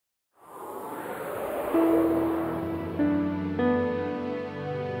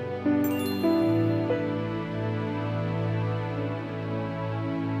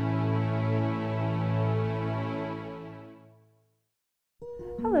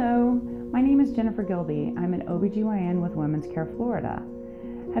My name is Jennifer Gilby. I'm an OB-GYN with Women's Care Florida.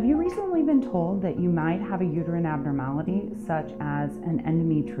 Have you recently been told that you might have a uterine abnormality such as an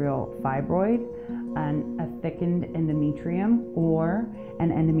endometrial fibroid, a thickened endometrium, or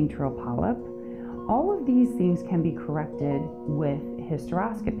an endometrial polyp? All of these things can be corrected with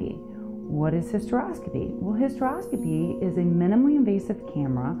hysteroscopy. What is hysteroscopy? Well, hysteroscopy is a minimally invasive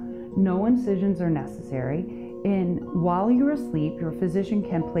camera. No incisions are necessary. While you're asleep, your physician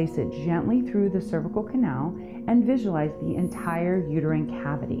can place it gently through the cervical canal and visualize the entire uterine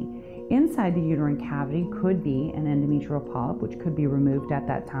cavity. Inside the uterine cavity could be an endometrial polyp, which could be removed at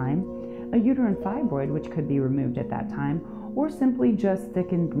that time, a uterine fibroid, which could be removed at that time, or simply just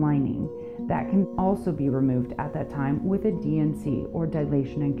thickened lining. That can also be removed at that time with a DNC, or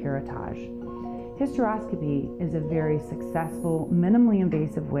dilation and curettage. Hysteroscopy is a very successful, minimally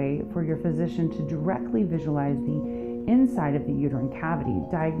invasive way for your physician to directly visualize the inside of the uterine cavity,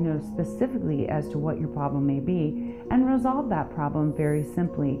 diagnose specifically as to what your problem may be, and resolve that problem very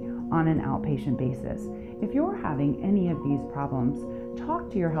simply on an outpatient basis. If you're having any of these problems,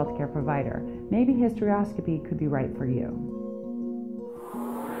 talk to your healthcare provider. Maybe hysteroscopy could be right for you.